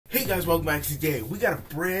guys, welcome back today. We got a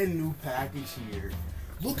brand new package here.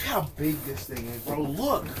 Look how big this thing is, bro.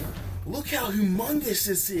 Look how humongous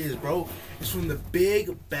this is, bro. It's from the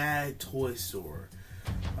Big Bad Toy Store.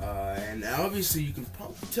 And obviously you can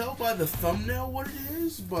probably tell by the thumbnail what it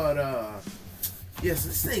is, but yes,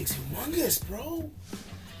 this thing's humongous, bro.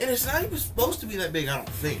 And it's not even supposed to be that big, I don't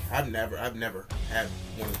think. I've never had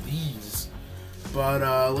one of these. But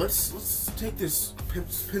let's take this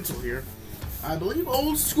pencil here. I believe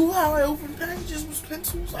old school how I opened packages was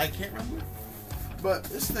pencils. I can't remember. But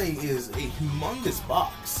this thing is a humongous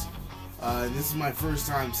box. And this is my first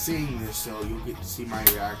time seeing this, so you'll get to see my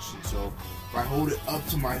reaction. So if I hold it up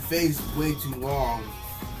to my face way too long,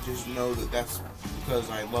 just know that that's because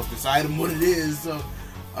I love this item, what it is. So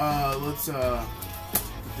let's get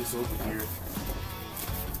this open here.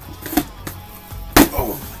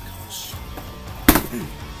 Oh my gosh.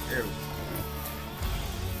 There we go.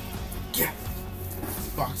 Yeah. This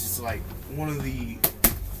box is like one of the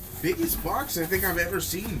biggest boxes I think I've ever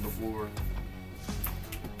seen before.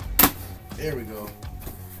 There we go.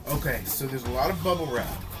 Okay, so there's a lot of bubble wrap.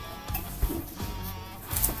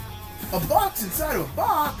 A box inside of a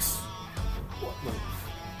box? What the?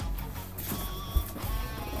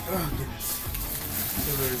 Oh, goodness.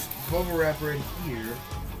 So there's bubble wrap right here.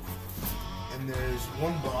 And there's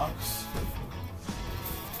one box.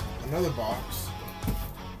 Another box.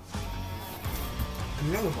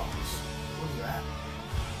 Another box. What is that?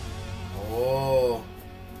 Oh.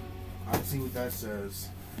 I see what that says.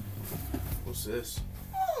 What's this?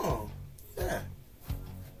 Oh, yeah.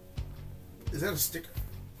 Is that a sticker?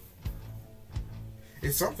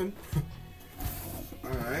 It's something.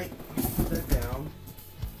 Alright, put that down.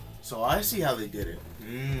 So I see how they did it.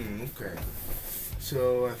 Okay.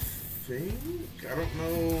 So I think, I don't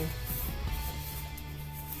know.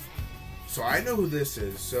 So I know who this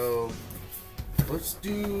is. So let's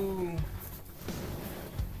do,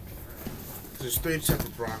 there's 3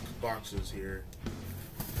 separate boxes here.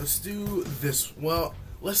 Let's do this. Well,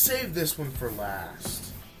 let's save this one for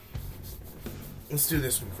last. Let's do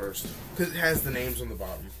this one first, because it has the names on the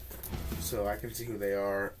bottom, so I can see who they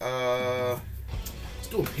are. Let's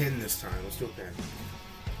do a pin this time. Let's do a pin.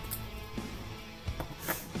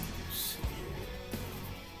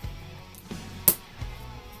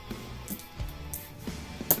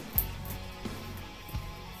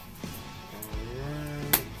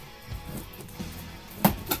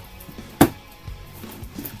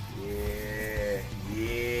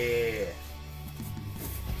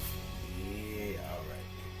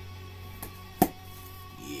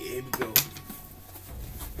 Go.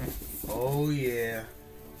 Oh yeah,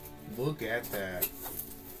 look at that.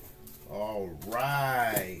 All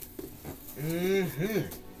right. This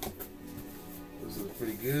is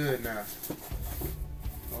pretty good now.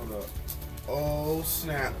 Hold up. Oh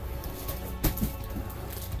snap.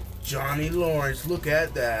 Johnny Lawrence, look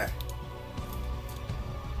at that.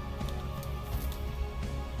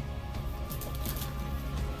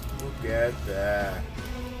 Look at that.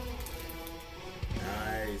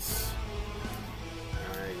 Nice.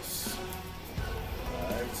 Nice.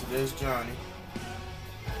 Alright, so there's Johnny.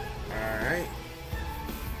 Alright.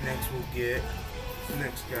 Next we'll get the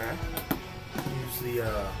next guy. Use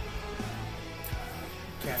the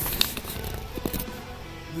captain.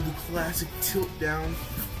 Do the classic tilt down.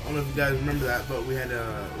 I don't know if you guys remember that, but we had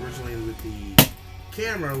originally with the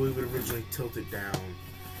camera, we would originally tilt it down.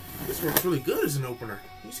 This works really good as an opener.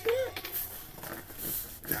 You see it?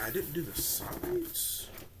 Nah, I didn't do the sides.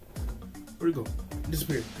 Where'd it go? It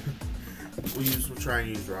disappeared. We'll try and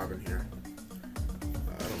use Robin here.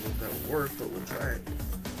 I don't know if that will work, but we'll try it. No,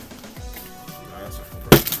 that's not gonna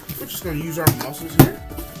work. We're just gonna use our muscles here.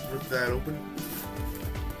 Rip that open.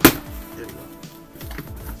 There we go.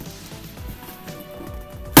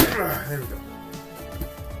 There we go.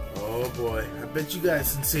 Oh boy. I bet you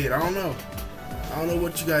guys can see it. I don't know. I don't know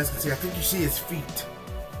what you guys can see. I think you see his feet.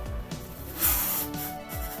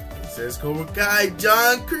 Says Cobra Kai,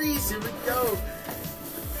 John Kreese, here we go.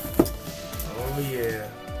 Oh yeah.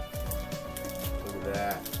 Look at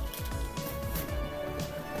that.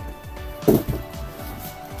 Look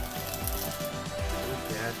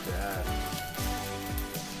at that.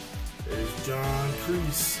 There's John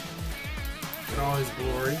Kreese in all his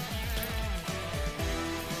glory.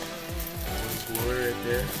 All his glory right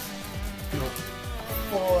there. Don't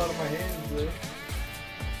fall out of my hands there.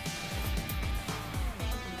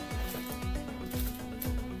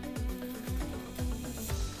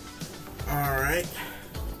 Alright,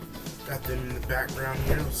 got them in the background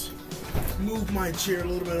here. Let's move my chair a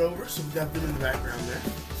little bit over so we got them in the background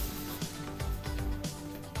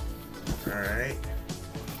there. Alright.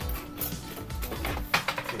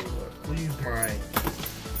 Okay, look. my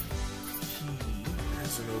key.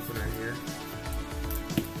 Has an opener here.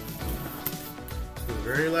 The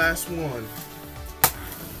very last one.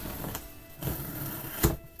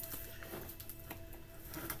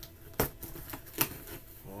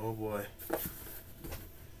 Oh boy.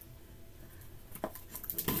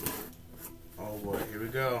 Oh boy, here we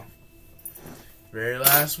go. Very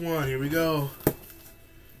last one, here we go.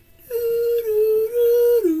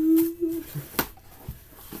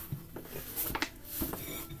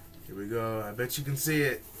 Here we go. I bet you can see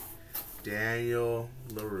it. Daniel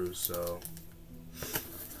LaRusso.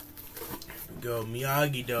 Here we go.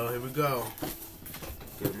 Miyagi-Do. Here we go.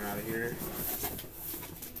 Get him out of here.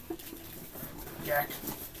 Yak.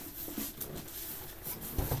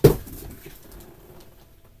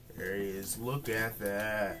 There he is. Look at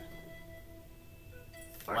that.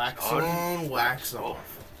 Wax on, wax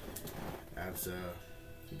off. That's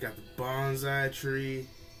we got the bonsai tree.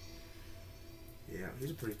 Yeah,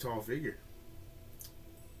 he's a pretty tall figure.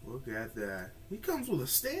 Look at that. He comes with a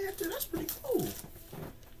stand too. That's pretty cool.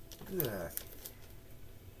 Look at that.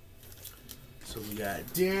 So we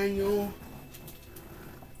got Daniel,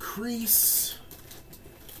 Kreese,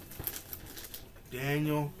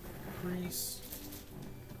 Daniel, Kreese,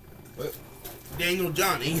 Daniel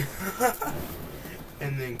Johnny,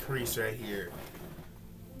 and then Kreese right here.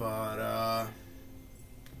 But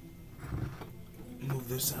move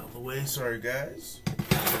this out of the way. Sorry, guys.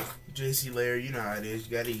 JC Layer, you know how it is.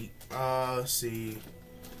 You gotta eat. Let's see.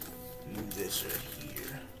 Move this right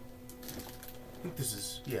here. I think this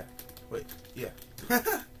is, yeah. Wait, yeah.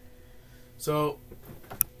 So,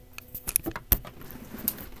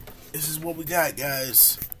 this is what we got,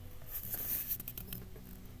 guys.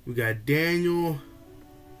 We got Daniel,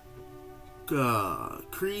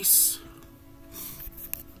 Kreese,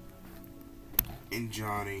 and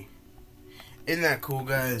Johnny. Isn't that cool,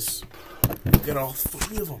 guys? We got all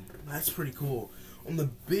three of them. That's pretty cool. On the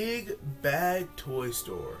Big Bad Toy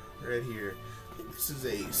Store, right here. I think this is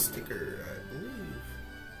a sticker,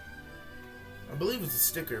 I believe it's a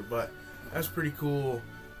sticker, but that's pretty cool.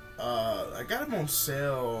 I got them on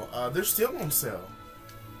sale. They're still on sale.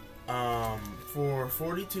 For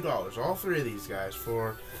 $42. All three of these guys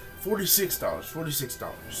for $46.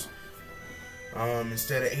 $46.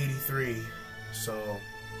 Instead of $83. So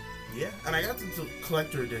yeah, and I got the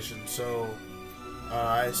collector edition. So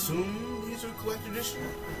I assume these are collector edition.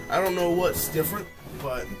 I don't know what's different,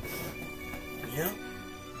 but yeah.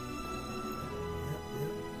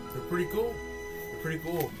 They're pretty cool. They're pretty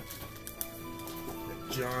cool.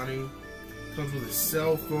 Johnny comes with a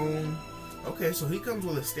cell phone. Okay, so he comes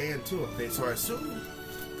with a stand too. Okay, so I assume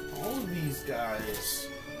all of these guys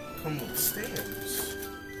come with stands.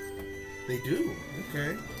 They do.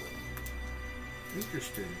 Okay.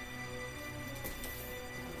 Interesting.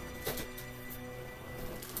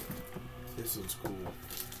 This one's cool.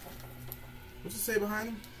 What's it say behind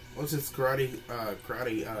him? What's his karate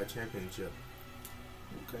championship?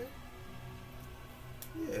 Okay.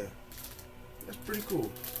 Yeah. That's pretty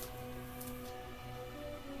cool.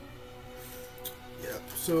 Yep.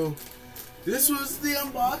 So this was the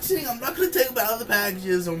unboxing. I'm not gonna take them out of the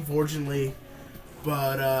packages, unfortunately.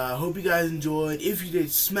 But hope you guys enjoyed. If you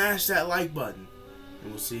did, smash that like button.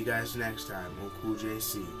 And we'll see you guys next time on Cool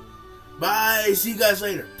JC. Bye. See you guys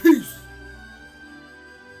later. Peace.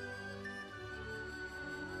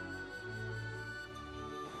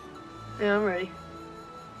 Yeah, I'm ready.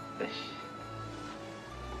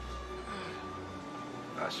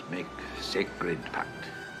 Us make sacred pact.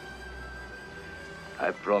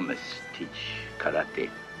 I promise teach karate.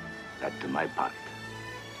 That's my part.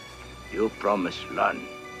 You promise learn.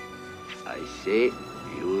 I say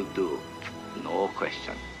you do. No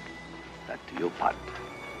question. That's your part.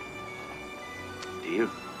 Deal?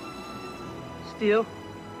 Steel?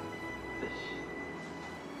 Yes.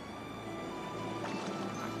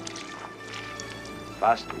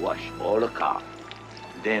 First wash all the car,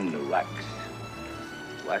 then wax.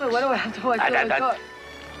 Wax. Wait, why do I have to wash all the car?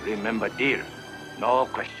 Remember, deal. No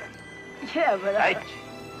question. Yeah, but Right.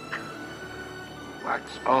 Wax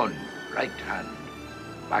on, right hand.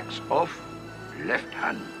 Wax off, left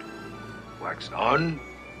hand. Wax on,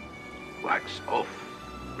 wax off.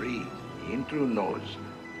 Breathe in through nose,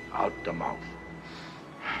 out the mouth.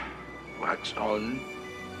 Wax on,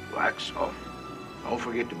 wax off. Don't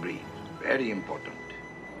forget to breathe. Very important.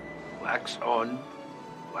 Wax on,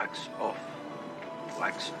 wax off.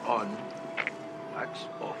 Wax on, wax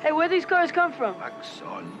off. Hey, where'd these cars come from? Wax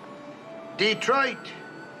on. Detroit.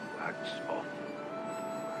 Wax off.